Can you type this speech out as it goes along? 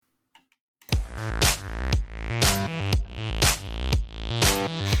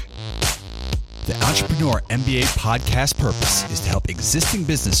Entrepreneur MBA podcast purpose is to help existing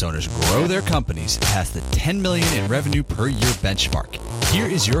business owners grow their companies past the 10 million in revenue per year benchmark. Here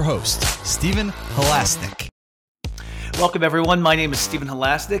is your host, Stephen Halasnik. Welcome, everyone. My name is Stephen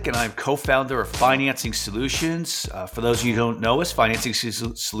Halasnik, and I'm co-founder of Financing Solutions. For those of you who don't know us, Financing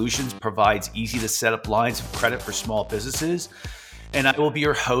Solutions provides easy-to-set-up lines of credit for small businesses, and I will be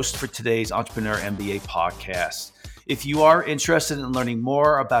your host for today's Entrepreneur MBA podcast. If you are interested in learning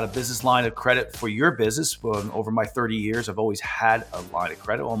more about a business line of credit for your business, over my 30 years, I've always had a line of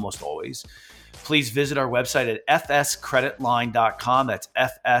credit, almost always. Please visit our website at fscreditline.com. That's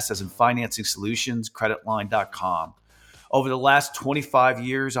FS as in Financing Solutions, creditline.com. Over the last 25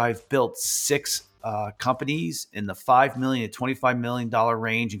 years, I've built six companies in the $5 million to $25 million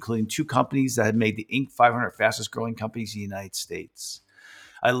range, including two companies that have made the Inc. 500 fastest growing companies in the United States.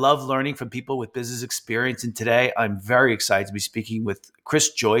 I love learning from people with business experience, and today I'm very excited to be speaking with Chris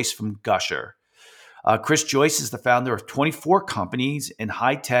Joyce from Gusher. Chris Joyce is the founder of 24 companies in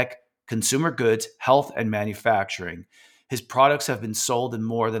high-tech consumer goods, health, and manufacturing. His products have been sold in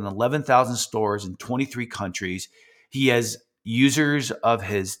more than 11,000 stores in 23 countries. He has users of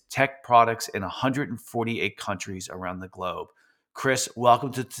his tech products in 148 countries around the globe. Chris,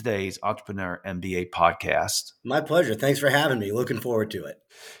 welcome to today's Entrepreneur MBA podcast. My pleasure. Thanks for having me. Looking forward to it.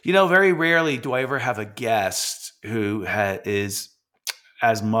 You know, very rarely do I ever have a guest who is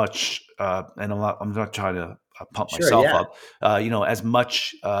as much, and I'm not trying to pump myself up, as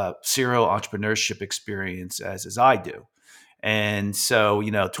much serial entrepreneurship experience as I do. And so,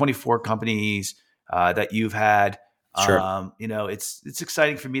 24 companies that you've had. Sure. It's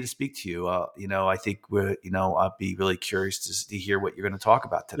exciting for me to speak to you. I think I'll be really curious to hear what you're going to talk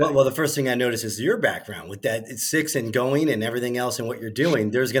about today. Well, the first thing I notice is your background with that. It's six and going and everything else and what you're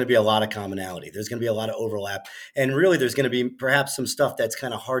doing. There's going to be a lot of commonality. There's going to be a lot of overlap. And really, there's going to be perhaps some stuff that's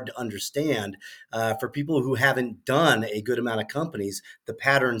kind of hard to understand for people who haven't done a good amount of companies, the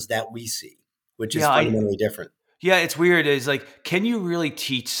patterns that we see, which is fundamentally different. Yeah, it's weird. It's like, can you really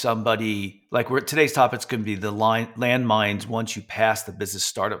teach somebody, today's topic's going to be the landmines once you pass the business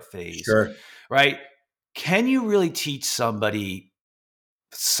startup phase, Sure. Right? Can you really teach somebody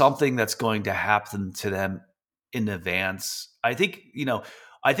something that's going to happen to them in advance? I think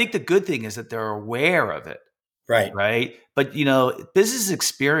the good thing is that they're aware of it. Right. But, business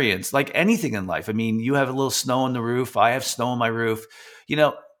experience, like anything in life. I mean, you have a little snow on the roof. I have snow on my roof.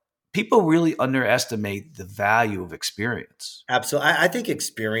 People really underestimate the value of experience. Absolutely. I think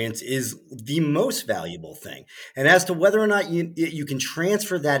experience is the most valuable thing. And as to whether or not you can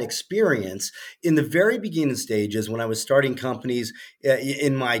transfer that experience, in the very beginning stages, when I was starting companies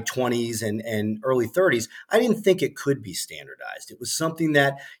in my 20s and early 30s, I didn't think it could be standardized. It was something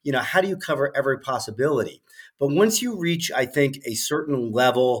that, how do you cover every possibility? But once you reach, I think, a certain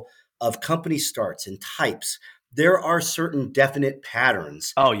level of company starts and types, there are certain definite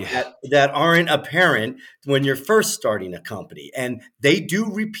patterns that aren't apparent when you're first starting a company. And they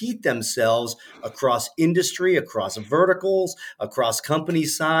do repeat themselves across industry, across verticals, across company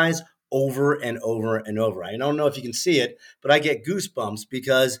size, over and over and over. I don't know if you can see it, but I get goosebumps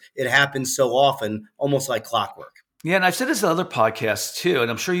because it happens so often, almost like clockwork. Yeah, and I've said this in other podcasts too, and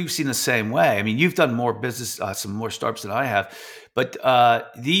I'm sure you've seen the same way. I mean, you've done more business, some more startups than I have, but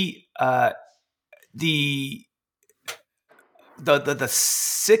the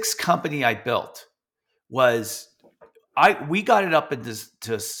sixth company I built we got it up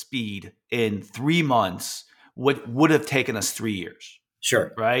to speed in 3 months. What would have taken us 3 years.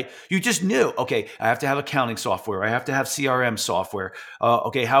 Sure. Right. You just knew, okay, I have to have accounting software. I have to have CRM software.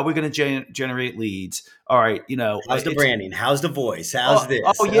 Okay. How are we going to generate leads? All right. How's the branding? How's the voice? How's this?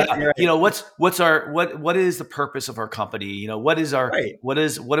 Oh yeah. What is the purpose of our company? What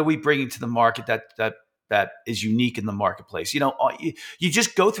are we bringing to the market that is unique in the marketplace? You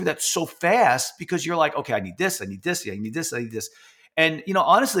just go through that so fast because you're like, okay, I need this, I need this, I need this, I need this. And,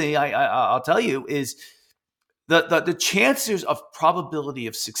 honestly, I'll tell you is the chances of probability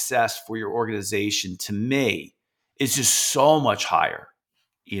of success for your organization to me is just so much higher,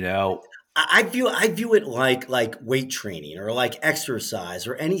 I view it like weight training or like exercise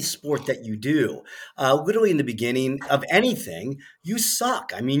or any sport that you do. Literally in the beginning of anything, you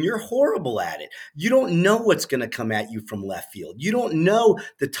suck. I mean, you're horrible at it. You don't know what's going to come at you from left field. You don't know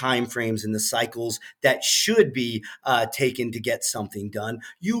the time frames and the cycles that should be taken to get something done.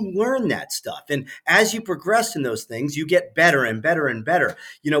 You learn that stuff. And as you progress in those things, you get better and better and better.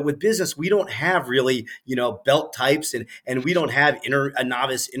 With business, we don't have really, belt types and we don't have a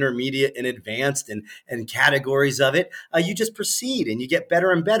novice, intermediate, and advanced and categories of it, you just proceed and you get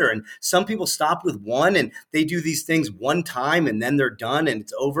better and better. And some people stop with one and they do these things one time and then they're done and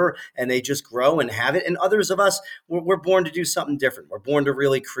it's over and they just grow and have it. And others of us, we're born to do something different. We're born to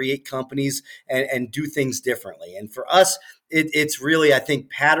really create companies and do things differently. And for us, it's really, I think,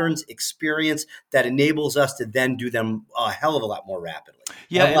 patterns, experience that enables us to then do them a hell of a lot more rapidly.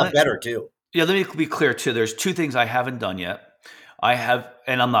 Yeah, a lot better too. Yeah, let me be clear too. There's two things I haven't done yet. I have,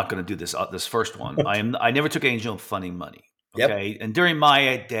 and I'm not going to do this first one. I never took angel funding money. Okay, yep. And during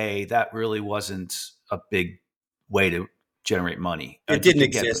my day, that really wasn't a big way to generate money. It didn't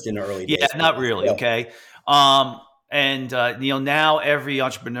exist in the early days. Yeah, not really. Yeah. Okay. Now every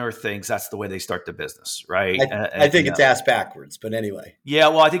entrepreneur thinks that's the way they start the business, right? I think it's ass backwards, but anyway. Yeah,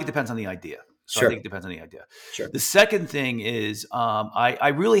 well, I think it depends on the idea. So sure. I think it depends on the idea. Sure. The second thing is I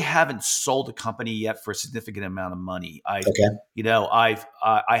really haven't sold a company yet for a significant amount of money. I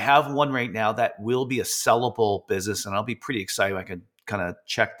have one right now that will be a sellable business, and I'll be pretty excited. I can kind of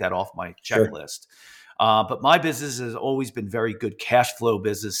check that off my checklist. Sure. But my business has always been very good cash flow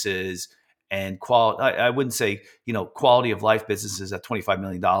businesses. And I wouldn't say, quality of life businesses at $25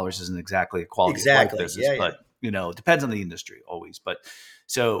 million isn't exactly a quality of life business, but it depends on the industry always. But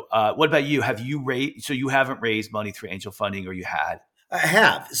so what about you? Have you raised, so you haven't raised money through angel funding, or you had? I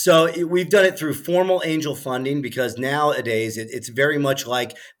have. So we've done it through formal angel funding because nowadays it's very much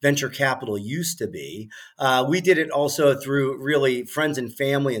like venture capital used to be. We did it also through really friends and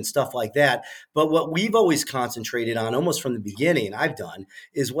family and stuff like that. But what we've always concentrated on almost from the beginning, I've done,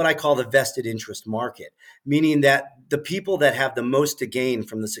 is what I call the vested interest market, meaning that the people that have the most to gain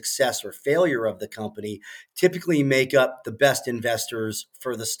from the success or failure of the company typically make up the best investors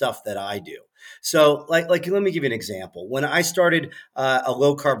for the stuff that I do. So like, let me give you an example. When I started a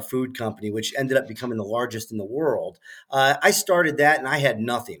low carb food company, which ended up becoming the largest in the world, I started that and I had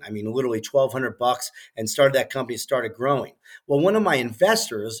nothing. I mean, literally $1,200 and started that company, started growing. Well, one of my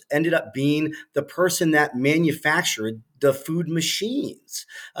investors ended up being the person that manufactured the food machines.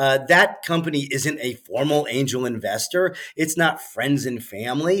 That company isn't a formal angel investor. It's not friends and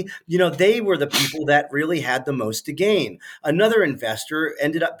family. They were the people that really had the most to gain. Another investor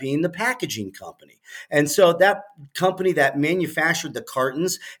ended up being the packaging company. And so that company that manufactured the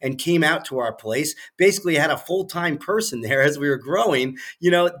cartons and came out to our place basically had a full-time person there as we were growing.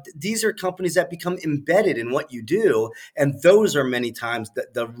 These are companies that become embedded in what you do. And those are many times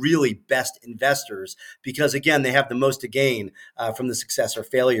the really best investors because, again, they have the most to gain from the success or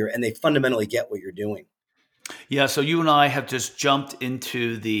failure, and they fundamentally get what you're doing. Yeah, so you and I have just jumped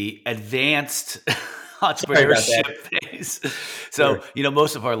into the advanced entrepreneurship phase. So, Sure.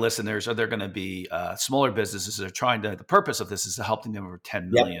 Most of our listeners they're going to be smaller businesses. They're the purpose of this is to help them over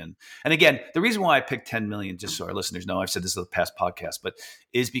 10 million. Yep. And again, the reason why I picked 10 million, just so our listeners know, I've said this in the past podcast, but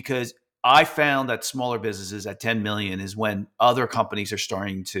is because I found that smaller businesses at 10 million is when other companies are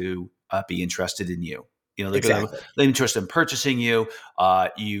starting to be interested in you. They're interested in purchasing you.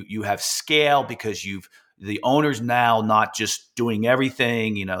 You have scale because the owner's now not just doing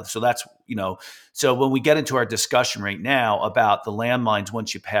everything, so that's, so when we get into our discussion right now about the landmines,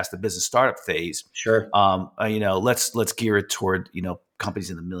 once you pass the business startup phase, sure. Let's gear it toward, companies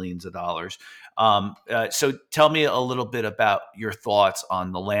in the millions of dollars. So tell me a little bit about your thoughts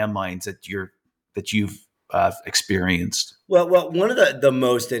on the landmines that you've experienced. Well, one of the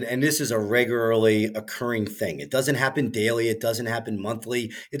most, and this is a regularly occurring thing. It doesn't happen daily. It doesn't happen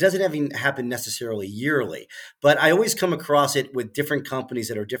monthly. It doesn't even happen necessarily yearly. But I always come across it with different companies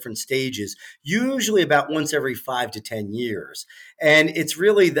that are different stages, usually about once every 5 to 10 years. And it's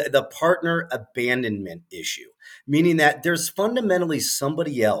really the partner abandonment issue, meaning that there's fundamentally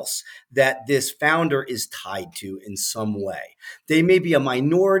somebody else that this founder is tied to in some way. They may be a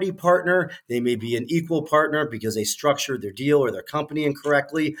minority partner. They may be an equal partner because they structured their deal or their company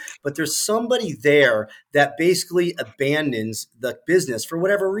incorrectly, but there's somebody there that basically abandons the business for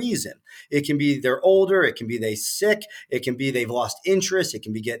whatever reason. It can be they're older, it can be they're sick, it can be they've lost interest, it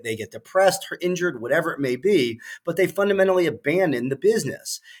can be they get depressed or injured, whatever it may be, but they fundamentally abandon the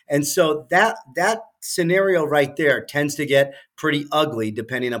business. And so that scenario right there tends to get pretty ugly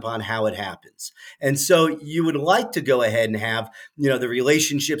depending upon how it happens. And so you would like to go ahead and have, the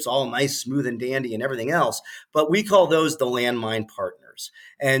relationships all nice, smooth and dandy and everything else, but we call those the landmine partners.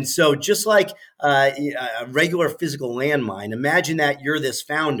 And so just like a regular physical landmine, imagine that you're this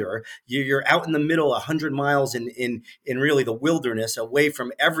founder, you're out in the middle 100 miles in really the wilderness away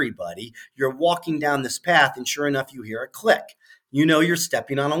from everybody. You're walking down this path and sure enough, you hear a click. You're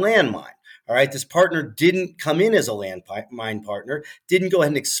stepping on a landmine. All right, this partner didn't come in as a landmine partner, didn't go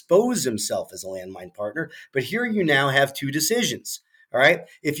ahead and expose himself as a landmine partner, but here you now have two decisions. All right.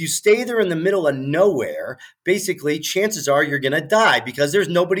 If you stay there in the middle of nowhere, basically chances are you're going to die because there's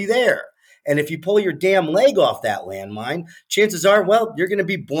nobody there. And if you pull your damn leg off that landmine, chances are, well, you're going to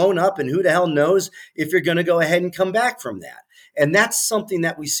be blown up, and who the hell knows if you're going to go ahead and come back from that. And that's something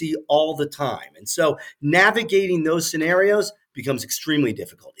that we see all the time. And so navigating those scenarios becomes extremely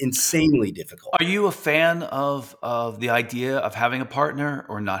difficult, insanely difficult. Are you a fan of the idea of having a partner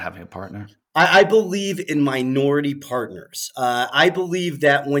or not having a partner? I believe in minority partners. I believe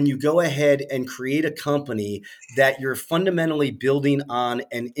that when you go ahead and create a company, that you're fundamentally building on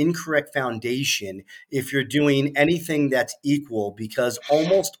an incorrect foundation if you're doing anything that's equal, because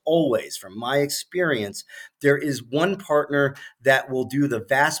almost always, from my experience, there is one partner that will do the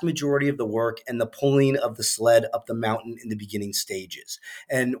vast majority of the work and the pulling of the sled up the mountain in the beginning stages.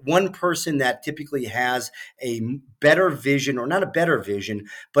 And one person that typically has a better vision, or not a better vision,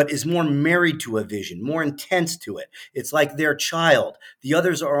 but is more married to a vision, more intense to it. It's like their child. The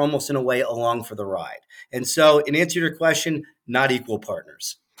others are almost in a way along for the ride. And so in answer to your question, not equal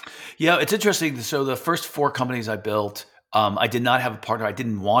partners. Yeah, it's interesting. So the first 4 companies I built, I did not have a partner. I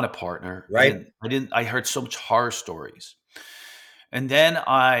didn't want a partner. Right. I heard so much horror stories. And then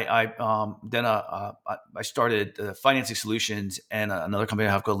I started Financing Solutions and another company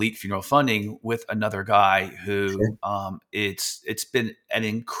I have called Elite Funeral Funding with another guy who it's been an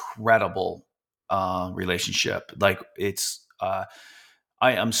incredible relationship. Like I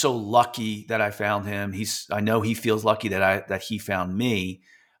am so lucky that I found him. I know he feels lucky that he found me.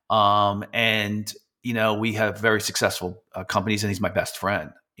 And we have very successful companies, and he's my best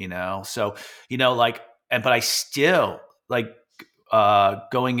friend. So but I still like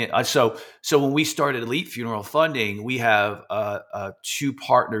going in. So when we started Elite Funeral Funding, we have 2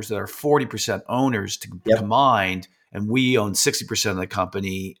 partners that are 40% owners combined, and we own 60% of the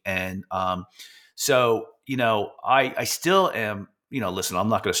company. And I still am. Listen, I'm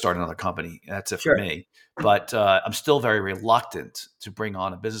not going to start another company. That's it for me. But I'm still very reluctant to bring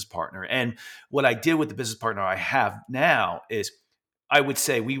on a business partner. And what I did with the business partner I have now is, I would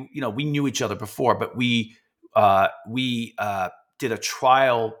say we knew each other before, but we did a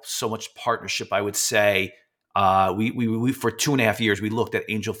trial so much partnership. I would say we for 2.5 years we looked at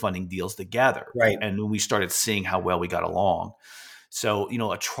angel funding deals together, right? And we started seeing how well we got along. So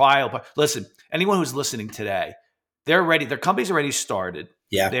a trial. But listen, anyone who's listening today, they're ready. Their company's already started.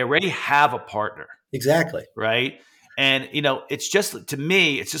 Yeah, they already have a partner. Exactly. Right. And it's just, to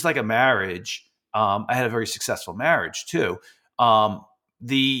me, it's just like a marriage. I had a very successful marriage too. My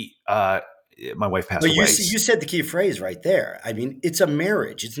wife passed away. You said the key phrase right there. I mean, it's a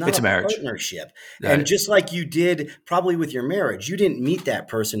marriage. It's not a partnership. Right. And just like you did probably with your marriage, you didn't meet that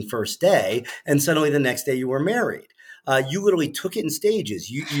person first day and suddenly the next day you were married. You literally took it in stages.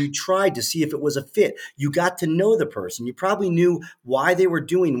 You tried to see if it was a fit. You got to know the person. You probably knew why they were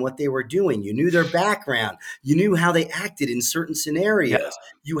doing what they were doing. You knew their background. You knew how they acted in certain scenarios. Yeah.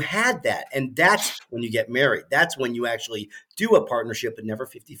 You had that. And that's when you get married. That's when you actually do a partnership, but never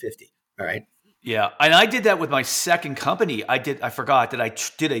 50-50. All right. Yeah. And I did that with my second company. I forgot that I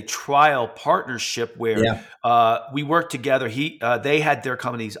did a trial partnership where we worked together. They had their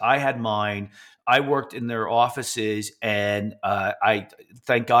companies. I had mine. I worked in their offices, and I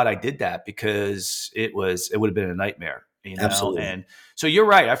thank God I did that, because it would have been a nightmare. Absolutely. And so you're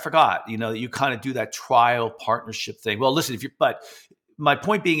right. I forgot, that you kind of do that trial partnership thing. Well, listen, but my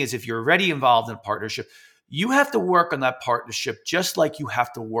point being is, if you're already involved in a partnership, you have to work on that partnership just like you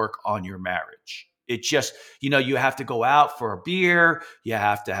have to work on your marriage. It just, you have to go out for a beer. You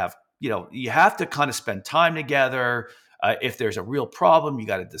have to have, you have to kind of spend time together. If there's a real problem, you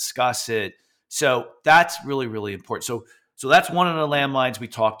got to discuss it. So that's really, really important. So that's one of the landmines we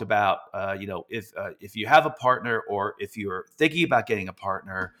talked about. If you have a partner, or if you're thinking about getting a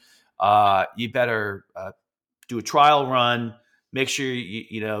partner, you better do a trial run. Make sure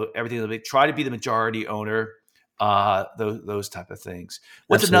everything. Try to be the majority owner. Those type of things.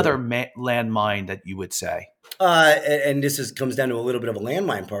 What's another landmine that you would say? And this comes down to a little bit of a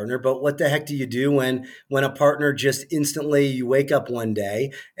landmine partner, but what the heck do you do when a partner just instantly, you wake up one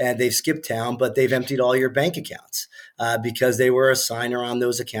day and they've skipped town, but they've emptied all your bank accounts because they were a signer on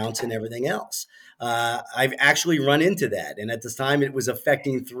those accounts and everything else? I've actually run into that. And at this time, it was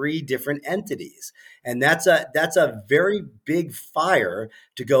affecting 3 different entities. And that's a very big fire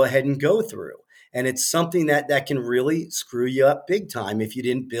to go ahead and go through. And it's something that can really screw you up big time if you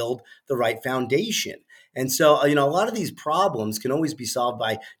didn't build the right foundation. And so, a lot of these problems can always be solved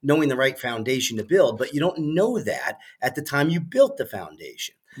by knowing the right foundation to build, but you don't know that at the time you built the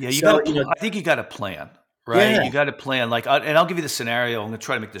foundation. Yeah, I think you got to plan, right? Yeah. You got to plan. And I'll give you the scenario. I'm going to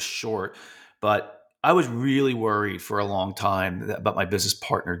try to make this short, but I was really worried for a long time about my business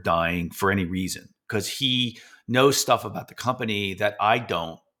partner dying for any reason, because he knows stuff about the company that I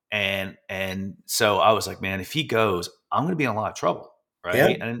don't. And so I was like, man, if he goes, I'm going to be in a lot of trouble. Yeah.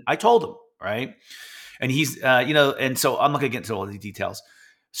 Right. And I told him, right. And he's, and so I'm not going to get into all the details.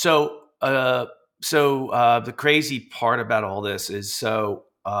 So, the crazy part about all this is,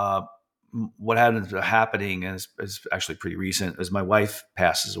 what ended up happening is actually pretty recent, is my wife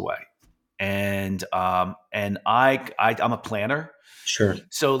passes away. And I'm a planner. Sure.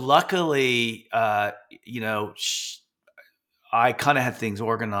 So luckily, I kind of had things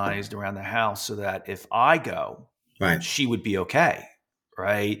organized around the house so that if I go, Right. she would be okay.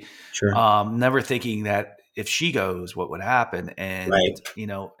 Right. Sure. Never thinking that if she goes, what would happen. And, Right.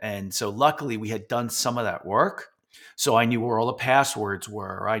 And so luckily we had done some of that work. So I knew where all the passwords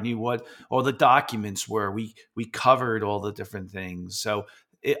were. I knew what all the documents were. We covered all the different things. So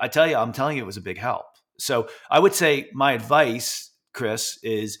I'm telling you, it was a big help. So I would say my advice, Chris,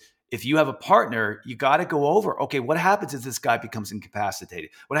 is if you have a partner, you got to go over, okay, what happens if this guy becomes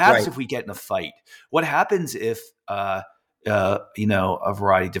incapacitated? What happens if we get in a fight? What happens if, a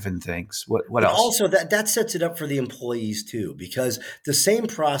variety of different things. What else? Also, that sets it up for the employees too, because the same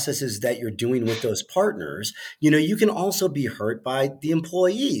processes that you're doing with those partners, you can also be hurt by the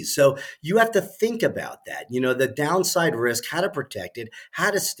employees. So you have to think about that, the downside risk, how to protect it,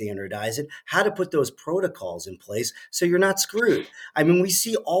 how to standardize it, how to put those protocols in place so you're not screwed. I mean, we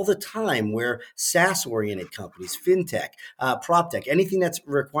see all the time where SaaS-oriented companies, fintech, prop tech, anything that's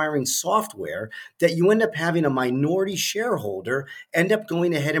requiring software, that you end up having a minority shareholder end up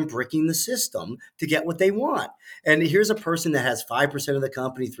going ahead and bricking the system to get what they want. And here's a person that has 5% of the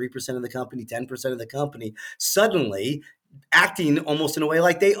company, 3% of the company, 10% of the company, suddenly acting almost in a way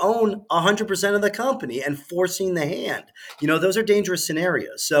like they own 100% of the company and forcing the hand. Those are dangerous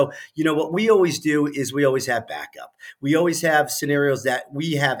scenarios. So, what we always do is we always have backup. We always have scenarios that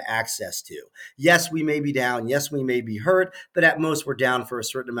we have access to. Yes, we may be down. Yes, we may be hurt, but at most we're down for a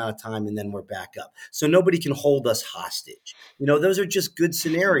certain amount of time and then we're back up. So nobody can hold us hostage. Those are just good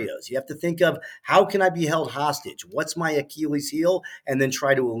scenarios. You have to think of, how can I be held hostage? What's my Achilles heel? And then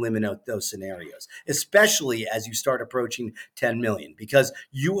try to eliminate those scenarios, especially as you start approaching 10 million, because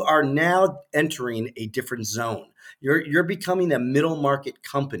you are now entering a different zone. You're becoming a middle market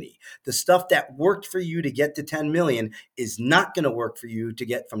company. The stuff that worked for you to get to 10 million is not going to work for you to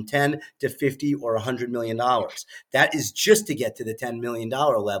get from 10 to 50 or $100 million. That is just to get to the $10 million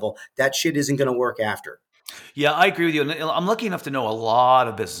level. That shit isn't going to work after. Yeah, I agree with you. I'm lucky enough to know a lot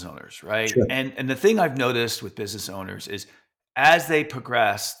of business owners, right? Sure. And the thing I've noticed with business owners is, as they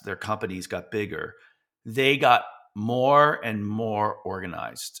progressed, their companies got bigger, they got more and more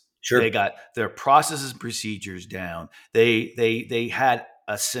organized. Sure. They got their processes and procedures down. They had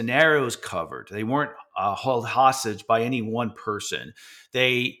scenarios covered. They weren't held hostage by any one person.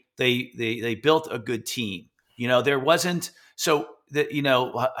 They built a good team. There wasn't so that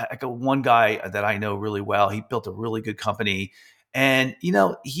one guy that I know really well. He built a really good company, and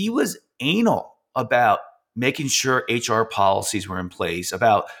he was anal about making sure HR policies were in place,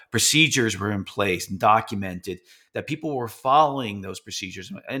 about procedures were in place and documented, that people were following those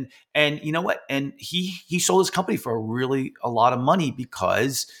procedures. And you know what? And he sold his company for a lot of money,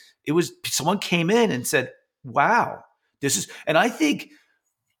 because it was, someone came in and said, wow, this is, and I think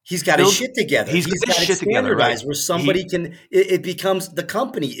he's got his shit together. He's got his shit together, right? Where somebody it becomes, the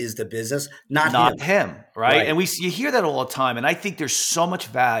company is the business, not him, right? And you hear that all the time. And I think there's so much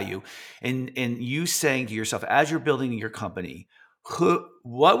value in you saying to yourself, as you're building your company,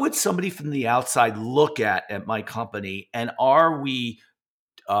 what would somebody from the outside look at my company, and are we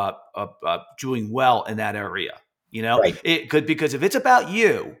doing well in that area? It could, because if it's about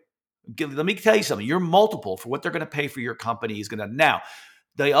you, let me tell you something. Your multiple for what they're going to pay for your company is going to now.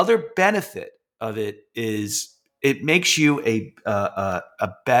 The other benefit of it is it makes you a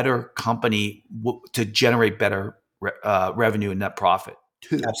better company to generate better revenue and net profit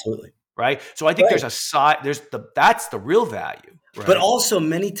too. Absolutely. Right. So I think there's a side. That's the real value. Right? But also,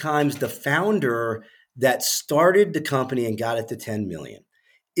 many times the founder that started the company and got it to 10 million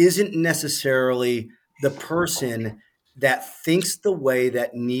isn't necessarily the person that thinks the way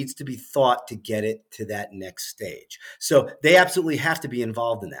that needs to be thought to get it to that next stage. So they absolutely have to be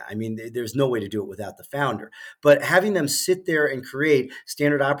involved in that. I mean, there's no way to do it without the founder. But having them sit there and create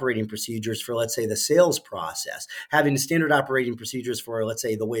standard operating procedures for, let's say, the sales process, having standard operating procedures for, let's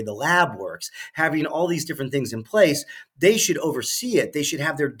say, the way the lab works, having all these different things in place, they should oversee it. They should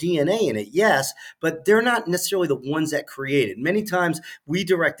have their DNA in it, yes, but they're not necessarily the ones that create it. Many times we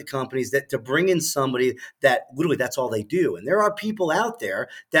direct the companies that to bring in somebody that literally that's all they I do. And there are people out there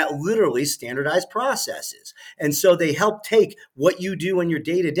that literally standardize processes. And so they help take what you do in your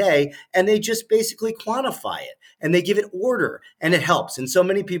day to day and they just basically quantify it and they give it order and it helps. And so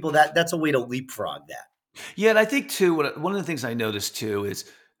many people that's a way to leapfrog that. Yeah, and I think too, one of the things I noticed too is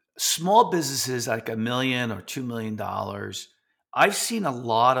small businesses like $1 million or $2 million. I've seen a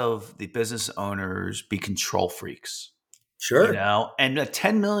lot of the business owners be control freaks, Sure. and at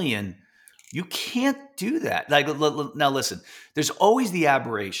 10 million, you can't do that. Like, now listen, there's always the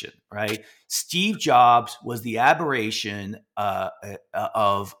aberration, right? Steve Jobs was the aberration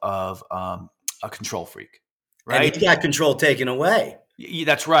of a control freak, right? And he got control taken away.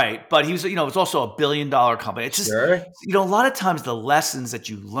 That's right. But he was, it's also $1 billion company. It's just, Sure. a lot of times the lessons that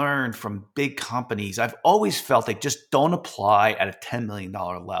you learn from big companies, I've always felt they just don't apply at a $10 million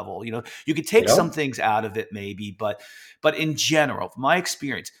level. You could take some things out of it maybe, but in general, from my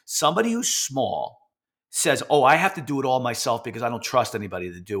experience, somebody who's small says, oh, I have to do it all myself because I don't trust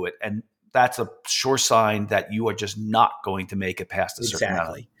anybody to do it. And that's a sure sign that you are just not going to make it past a certain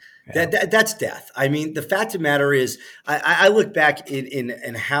amount. That's death. I mean, the fact of the matter is, I look back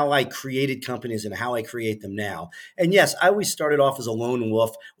in how I created companies and how I create them now. And yes, I always started off as a lone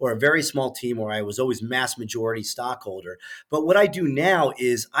wolf or a very small team where I was always mass majority stockholder. But what I do now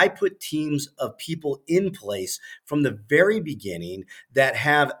is I put teams of people in place from the very beginning that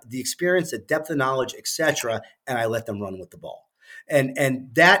have the experience, the depth of knowledge, et cetera, and I let them run with the ball.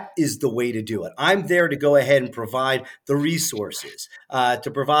 And that is the way to do it. I'm there to go ahead and provide the resources,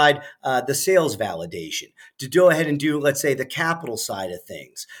 to provide the sales validation, to go ahead and do, let's say, the capital side of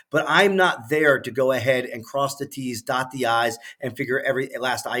things. But I'm not there to go ahead and cross the T's, dot the I's, and figure every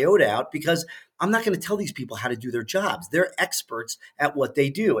last iota out because I'm not going to tell these people how to do their jobs. They're experts at what they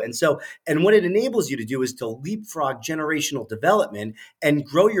do. And what it enables you to do is to leapfrog generational development and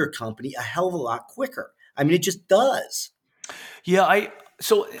grow your company a hell of a lot quicker. I mean, it just does. Yeah,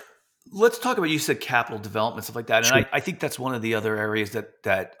 so let's talk about, you said capital development, stuff like that. And Sure. I think that's one of the other areas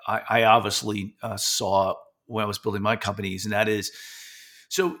that I obviously saw when I was building my companies. And that is,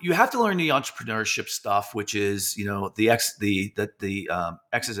 so you have to learn the entrepreneurship stuff, which is, the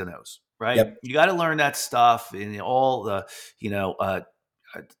X's and O's, right? Yep. You got to learn that stuff in all the,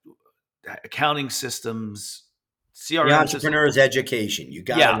 accounting systems, CRM The entrepreneur's education. You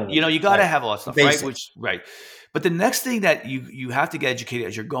got you got to have all that stuff, Basic. right? But the next thing that you have to get educated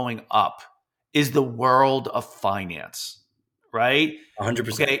as you're going up is the world of finance, right?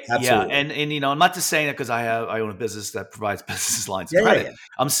 100%. Okay, Absolutely. yeah, and I'm not just saying that because I own a business that provides business lines of credit. Yeah.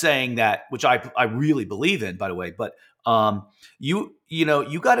 I'm saying that, which I really believe in, by the way. But you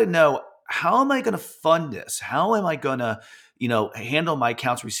got to know, how am I going to fund this? How am I going to handle my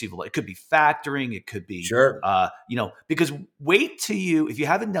accounts receivable? It could be factoring. It could be, Sure. Because if you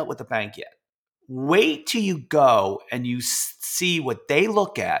haven't dealt with the bank yet, wait till you go and you see what they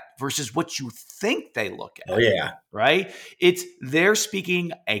look at versus what you think they look at. Oh, yeah. Right? They're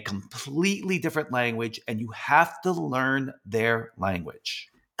speaking a completely different language and you have to learn their language.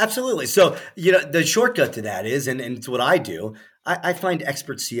 Absolutely. So, the shortcut to that is, and it's what I do, I find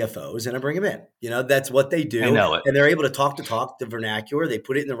expert CFOs and I bring them in. That's what they do. I know it. And they're able to talk the vernacular. They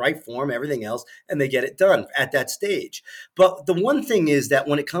put it in the right form, everything else, and they get it done at that stage. But the one thing is that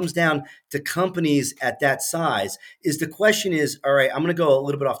when it comes down to companies at that size, is the question is, all right, I'm going to go a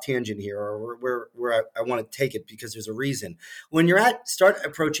little bit off tangent here, or where I want to take it because there's a reason. When start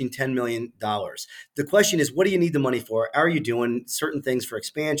approaching $10 million, the question is, what do you need the money for? Are you doing certain things for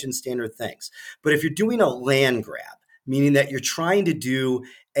expansion, standard things? But if you're doing a land grab, meaning that you're trying to do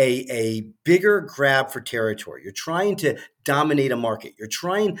a bigger grab for territory, you're trying to dominate a market, you're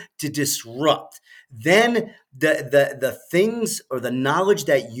trying to disrupt, then the things or the knowledge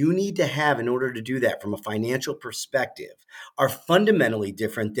that you need to have in order to do that from a financial perspective are fundamentally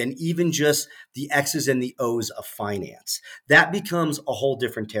different than even just the X's and the O's of finance. That becomes a whole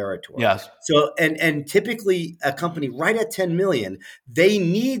different territory. Yes. So, and typically a company right at 10 million, they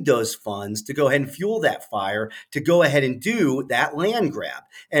need those funds to go ahead and fuel that fire, to go ahead and do that land grab.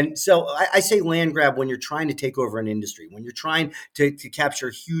 And so I say land grab when you're trying to take over an industry, when you're trying to capture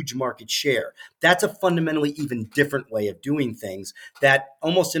a huge market share. That's a fundamentally even different way of doing things, that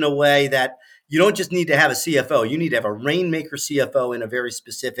almost in a way that you don't just need to have a CFO, you need to have a rainmaker CFO in a very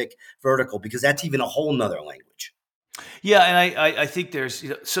specific vertical, because that's even a whole nother language. Yeah. And I think there's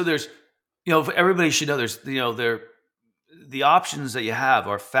everybody should know the options that you have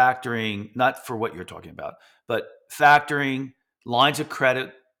are factoring, not for what you're talking about, but factoring, lines of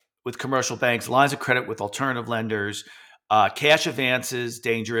credit with commercial banks, lines of credit with alternative lenders, cash advances,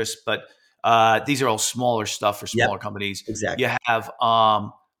 dangerous, but these are all smaller stuff for smaller companies. Exactly. You have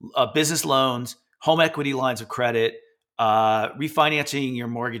business loans, home equity lines of credit, refinancing your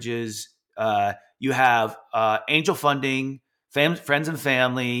mortgages. You have angel funding, friends and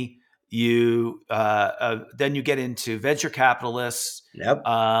family. You then you get into venture capitalists. Yep.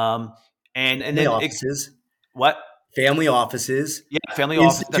 And Family then offices. What? Family offices. Yeah, family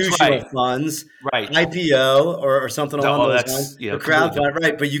office. That's Institutional right. funds. Right. IPO or something along those lines. That's Or crowdfund,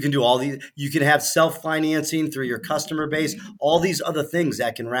 right? But you can do all these. You can have self-financing through your customer base. All these other things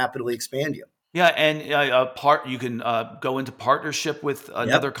that can rapidly expand you. Yeah, and you can go into partnership with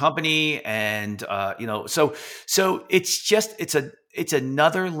another company, and so it's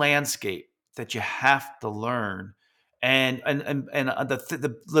another landscape that you have to learn. And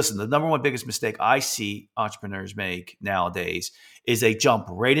listen, the number one biggest mistake I see entrepreneurs make nowadays is they jump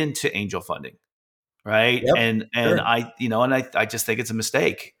right into angel funding, right? Yep. And Sure. I just think it's a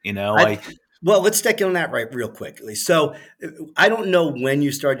mistake. Well, let's stick on that right real quickly. So I don't know when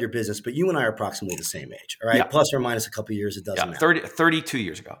you started your business, but you and I are approximately the same age, all right? Yeah. Plus or minus a couple of years, it doesn't matter. 32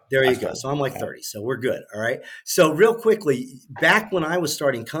 years ago. There you go. So I'm like 30. So we're good. All right. So real quickly, back when I was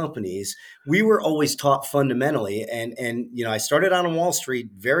starting companies, we were always taught fundamentally, and I started out on Wall Street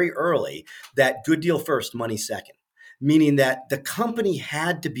very early, that good deal first, money second. Meaning that the company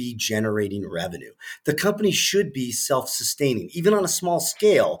had to be generating revenue. The company should be self-sustaining, even on a small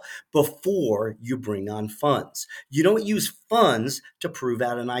scale, before you bring on funds. You don't use funds to prove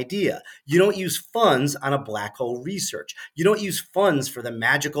out an idea. You don't use funds on a black hole research. You don't use funds for the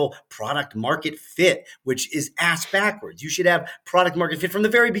magical product market fit, which is ass backwards. You should have product market fit from the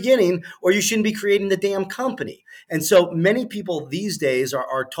very beginning, or you shouldn't be creating the damn company. And so many people these days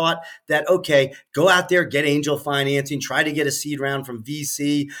are taught that, okay, go out there, get angel financing, try to get a seed round from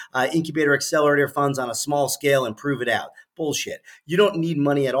VC, incubator accelerator funds on a small scale and prove it out. Bullshit. You don't need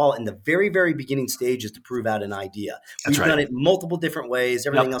money at all in the very, very beginning stages to prove out an idea. We've done it multiple different ways,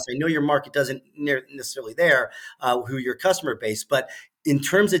 everything else. I know your market doesn't necessarily there, who your customer base, but in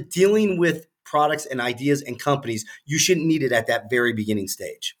terms of dealing with products and ideas and companies, you shouldn't need it at that very beginning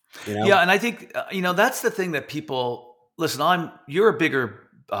stage. Yeah, and I think that's the thing that people listen. You're a bigger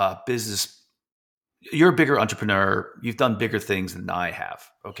business. You're a bigger entrepreneur. You've done bigger things than I have.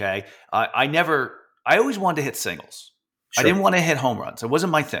 Okay, I always wanted to hit singles. Sure. I didn't want to hit home runs. It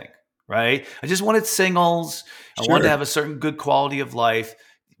wasn't my thing. Right. I just wanted singles. I wanted to have a certain good quality of life.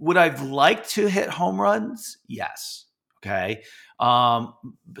 Would I like to hit home runs? Yes. Okay. And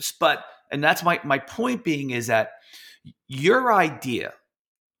that's my point being is that your idea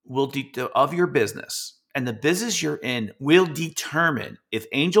of your business and the business you're in will determine if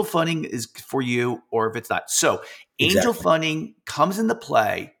angel funding is for you or if it's not. So angel funding comes into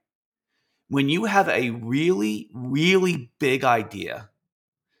play when you have a really, really big idea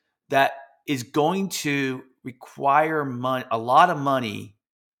that is going to require a lot of money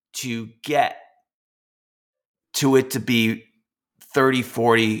to get to it to be 30,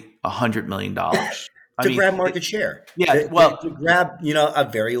 40, $100 million. Grab market share. Yeah. To grab, a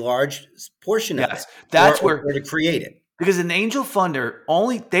very large portion of it. That's or to create it. Because an angel funder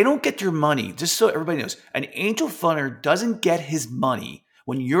they don't get your money, just so everybody knows, an angel funder doesn't get his money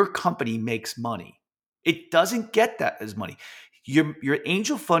when your company makes money. It doesn't get that as money. Your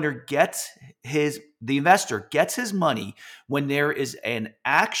angel funder the investor gets his money when there is an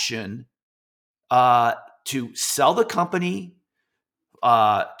action to sell the company,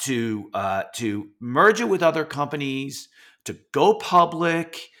 to merge it with other companies, to go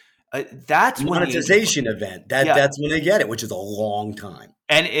public. That's monetization event. That's when they get it, which is a long time.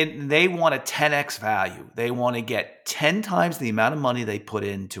 And they want a 10x value. They want to get 10 times the amount of money they put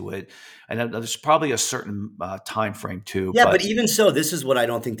into it. And there's probably a certain time frame too. Yeah, but even so, this is what I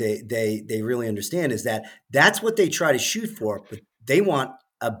don't think they really understand is that's what they try to shoot for, but they want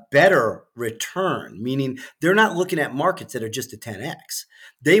a better return, meaning they're not looking at markets that are just a 10x.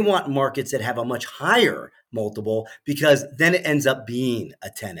 They want markets that have a much higher multiple because then it ends up being a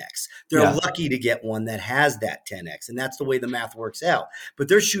 10x. They're lucky to get one that has that 10x, and that's the way the math works out. But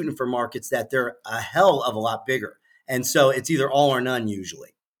they're shooting for markets that they're a hell of a lot bigger. And so it's either all or none usually.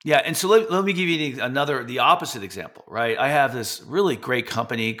 Yeah, and so let me give you the opposite example, right? I have this really great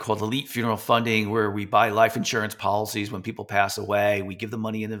company called Elite Funeral Funding where we buy life insurance policies when people pass away. We give them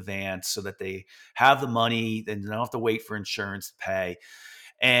money in advance so that they have the money and they don't have to wait for insurance to pay.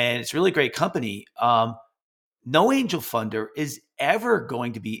 And it's a really great company. No angel funder is ever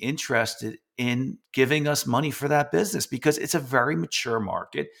going to be interested in giving us money for that business because it's a very mature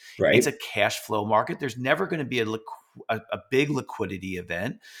market. Right. It's a cash flow market. There's never going to be a big liquidity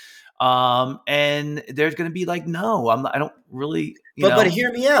event. And there's going to be like, no, I don't really, But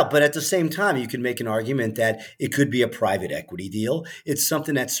hear me out. But at the same time, you can make an argument that it could be a private equity deal. It's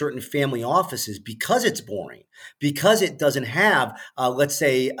something that certain family offices, because it's boring, because it doesn't have, let's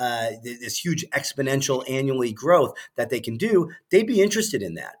say, this huge exponential annually growth that they can do, they'd be interested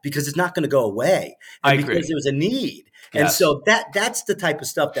in that because it's not going to go away, and I because agree. there's a need. And Yes. so that's the type of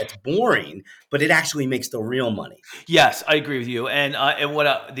stuff that's boring, but it actually makes the real money. Yes, I agree with you. And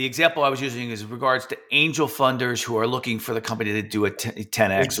what the example I was using is in regards to angel funders who are looking for the company to do a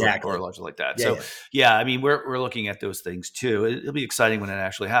 10x Exactly. or larger like that. Yeah, So yeah. yeah, I mean we're looking at those things too. It'll be exciting when it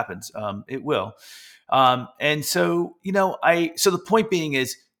actually happens. It will. And so so the point being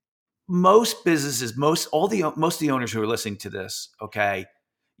is most businesses, most of the owners who are listening to this, okay,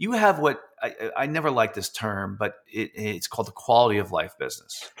 you have what I never like this term, but it's called the quality of life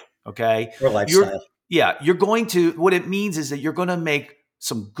business. Okay, Or lifestyle. you're going to, what it means is that you're going to make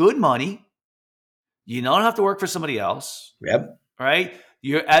some good money. You don't have to work for somebody else, Yep. right?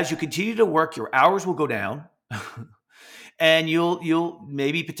 As you continue to work, your hours will go down, and you'll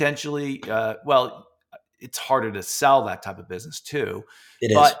maybe potentially, it's harder to sell that type of business too.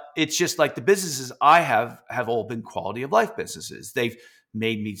 It is. But it's just like the businesses I have all been quality of life businesses. They've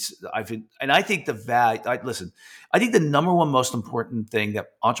made me, and I think the value, I think the number one most important thing that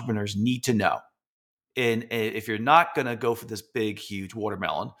entrepreneurs need to know, and if you're not going to go for this big, huge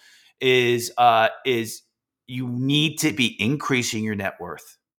watermelon, is you need to be increasing your net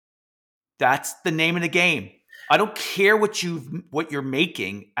worth. That's the name of the game. I don't care what you're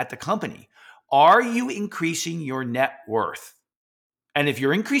making at the company. Are you increasing your net worth? And if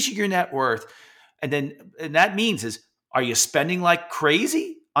you're increasing your net worth, and that means is, are you spending like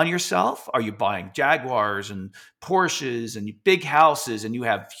crazy on yourself? Are you buying Jaguars and Porsches and big houses and you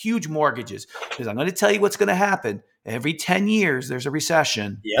have huge mortgages? Because I'm going to tell you what's going to happen. Every 10 years, there's a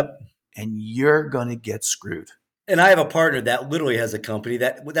recession. Yep. And you're going to get screwed. And I have a partner that literally has a company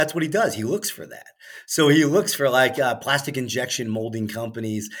that's what he does. He looks for that. So he looks for like plastic injection molding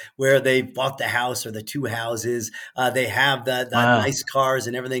companies where they bought the house or the two houses. They have the Wow. nice cars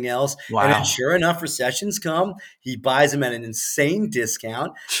and everything else. Wow. And then sure enough, recessions come. He buys them at an insane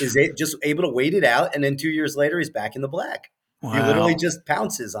discount, is just able to wait it out. And then 2 years later, he's back in the black. Wow. He literally just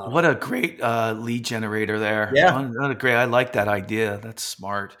pounces on What it. a great lead generator there. Yeah. I like that idea. That's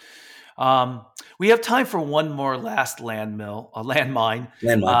smart. We have time for one more last landmine.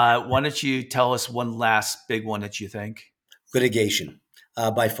 Landmine. Why don't you tell us one last big one that you think? Litigation,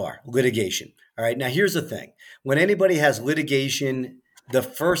 by far. Litigation. All right. Now, here's the thing. When anybody has litigation, the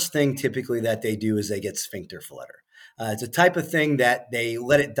first thing typically that they do is they get sphincter flutter. It's a type of thing that they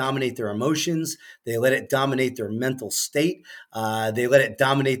let it dominate their emotions. They let it dominate their mental state. They let it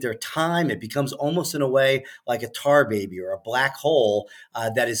dominate their time. It becomes almost in a way like a tar baby or a black hole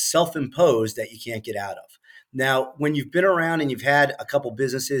that is self-imposed that you can't get out of. Now, when you've been around and you've had a couple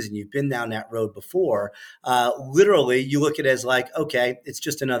businesses and you've been down that road before, literally you look at it as like, okay, it's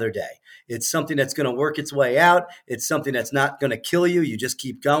just another day. It's something that's going to work its way out. It's something that's not going to kill you. You just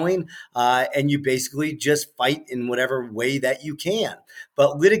keep going and you basically just fight in whatever way that you can.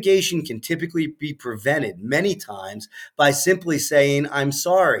 But litigation can typically be prevented many times by simply saying, I'm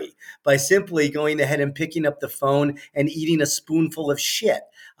sorry, by simply going ahead and picking up the phone and eating a spoonful of shit.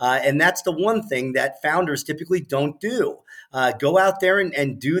 And that's the one thing that founders typically don't do. Go out there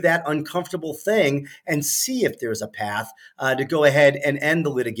and do that uncomfortable thing and see if there's a path to go ahead and end the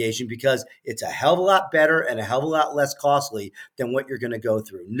litigation, because it's a hell of a lot better and a hell of a lot less costly than what you're going to go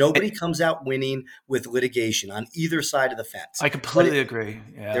through. Nobody comes out winning with litigation on either side of the fence. I completely agree.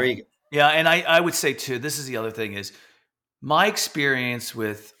 Yeah. There you go. Yeah. And I would say too, this is the other thing is my experience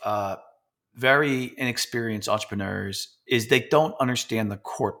with very inexperienced entrepreneurs is they don't understand the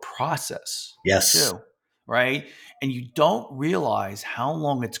court process. Yes. Too, right? And you don't realize how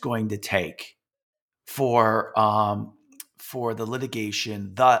long it's going to take for the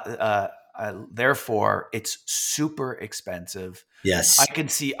litigation. Therefore, it's super expensive. Yes.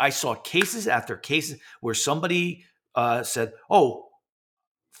 I saw cases after cases where somebody said, "Oh,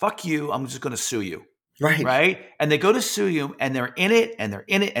 fuck you, I'm just going to sue you." Right. And they go to sue you and they're in it and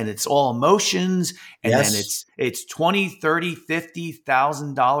it's all emotions. And then it's $20,000, $30,000,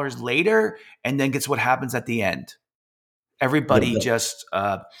 $50,000 later. And then guess what happens at the end? Everybody just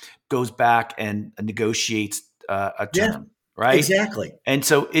goes back and negotiates a term. Right. Exactly. And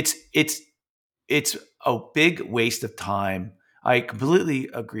so it's a big waste of time. I completely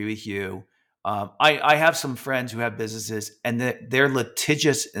agree with you. I have some friends who have businesses and they're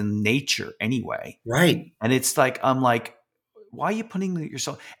litigious in nature anyway. Right. And it's like, I'm like, why are you putting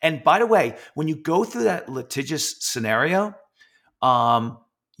yourself? And by the way, when you go through that litigious scenario,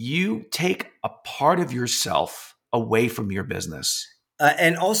 you take a part of yourself away from your business.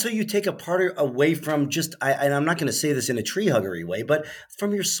 And also, you take a part away from and I'm not going to say this in a tree huggery way, but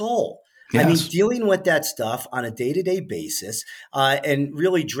from your soul. I mean, Yes. dealing with that stuff on a day-to-day basis, and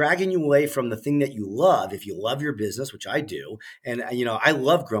really dragging you away from the thing that you love. If you love your business, which I do, and I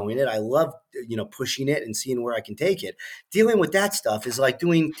love growing it. I love pushing it and seeing where I can take it. Dealing with that stuff is like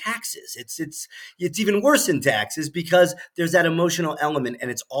doing taxes. It's even worse than taxes because there's that emotional element, and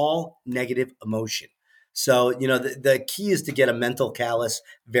it's all negative emotion. So, the key is to get a mental callus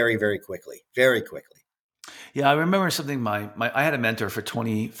very, very quickly, very quickly. Yeah, I remember something. I had a mentor for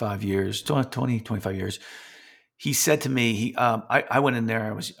 25 years. He said to me, I went in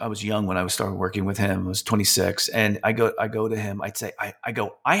there. I was young when I started working with him. I was 26, and I go to him. I'd say,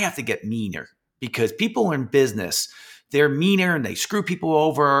 I have to get meaner because people in business, they're meaner and they screw people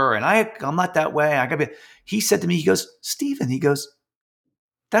over, and I'm not that way. He said to me, he goes, Stephen,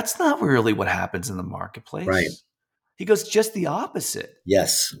 that's not really what happens in the Right. marketplace. He goes, just the opposite.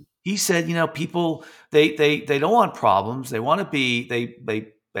 Yes. He said, people they don't want problems. They want to be they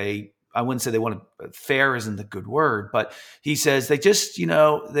I wouldn't say they want to, fair isn't the good word, but he says they just,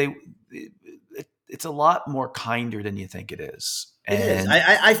 it's a lot more kinder than you think it is. It is.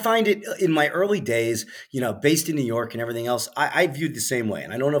 I find it in my early days, based in New York and everything else, I viewed the same way.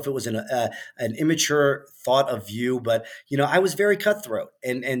 And I don't know if it was an immature thought of view, but, I was very cutthroat.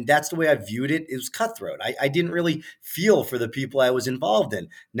 And that's the way I viewed it. It was cutthroat. I didn't really feel for the people I was involved in.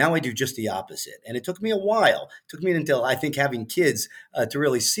 Now I do just the opposite. And it took me a while. It took me until I think having kids to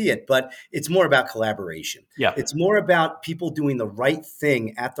really see it. But it's more about collaboration. Yeah. It's more about people doing the right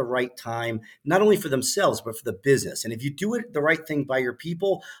thing at the right time, not only for themselves, but for the business. And if you do it the right thing by your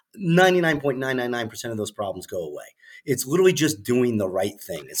people, 99.999% of those problems go away. It's literally just doing the right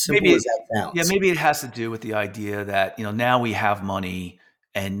thing. As simple as that sounds. Yeah, maybe it has to do with the idea that, now we have money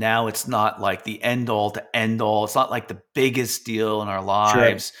and now it's not like the end all to end all. It's not like the biggest deal in our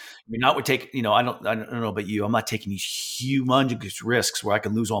lives. Sure. We're taking, I don't know about you. I'm not taking these humongous risks where I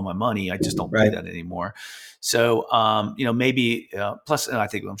can lose all my money. I just don't do that anymore. So, maybe, plus, and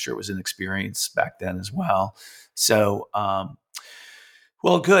I'm sure it was an experience back then as well. So,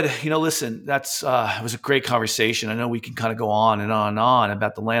 well, good. Listen, it was a great conversation. I know we can kind of go on and on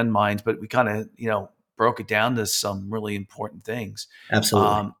about the landmines, but we kind of, broke it down to some really important things.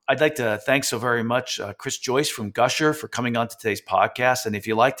 Absolutely. I'd like to thank so very much Chris Joyce from Gusher for coming on to today's podcast. And if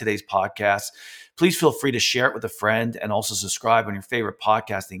you like today's podcast, please feel free to share it with a friend and also subscribe on your favorite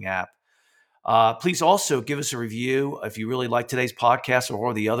podcasting app. Please also give us a review if you really like today's podcast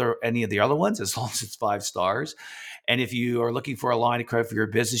or any of the other ones, as long as it's 5 stars. And if you are looking for a line of credit for your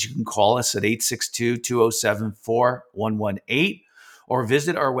business, you can call us at 862-207-4118 or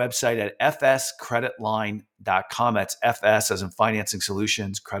visit our website at fscreditline.com. That's FS as in Financing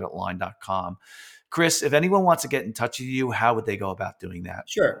Solutions, creditline.com. Chris, if anyone wants to get in touch with you, how would they go about doing that?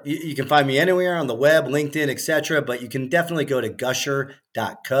 Sure. You can find me anywhere on the web, LinkedIn, etc. But you can definitely go to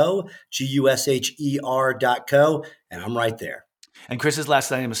gusher.co, GUSHER.co, and I'm right there. And Chris's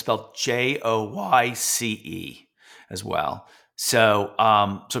last name is spelled Joyce as well.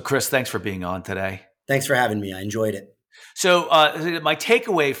 So Chris, thanks for being on today. Thanks for having me. I enjoyed it. So my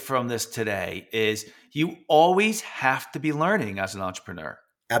takeaway from this today is you always have to be learning as an entrepreneur.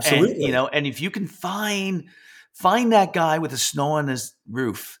 Absolutely. And, and if you can find that guy with the snow on his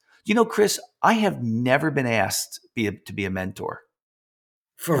roof, Chris, I have never been asked to be a mentor.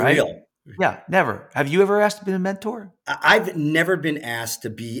 For real? Yeah, never. Have you ever asked to be a mentor? I've never been asked to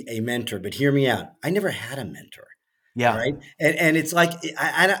be a mentor, but hear me out. I never had a mentor. Yeah. Right. And it's like,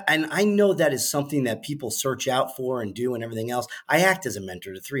 I know that is something that people search out for and do and everything else. I act as a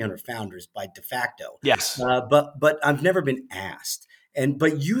mentor to 300 founders by de facto. Yes. But I've never been asked.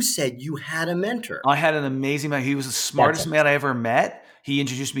 But you said you had a mentor. I had an amazing man. He was the smartest man I ever met. He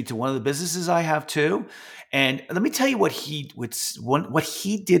introduced me to one of the businesses I have too. And let me tell you what he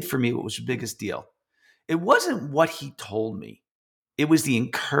did for me. What was the biggest deal? It wasn't what he told me. It was the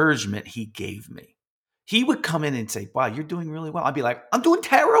encouragement he gave me. He would come in and say, wow, you're doing really well. I'd be like, I'm doing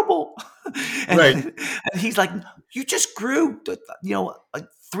terrible. And he's like, you just grew, like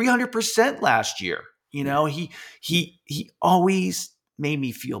 300% last year. He always made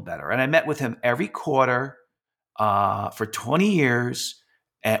me feel better. And I met with him every quarter for 20 years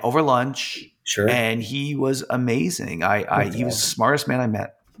over lunch. Sure. And he was amazing. He was the smartest man I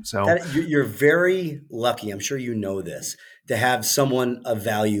met. So you're very lucky. I'm sure you know this, to have someone of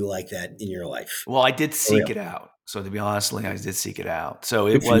value like that in your life. Well, I did seek it out. So to be honest, I did seek it out. So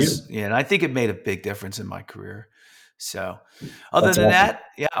it was, and I think it made a big difference in my career. So other than that,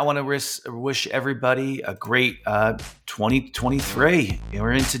 yeah, I want to wish everybody a great 2023.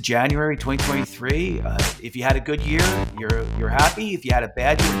 We're into January 2023. If you had a good year, you're happy. If you had a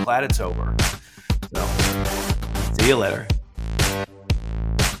bad year, glad it's over. So see you later.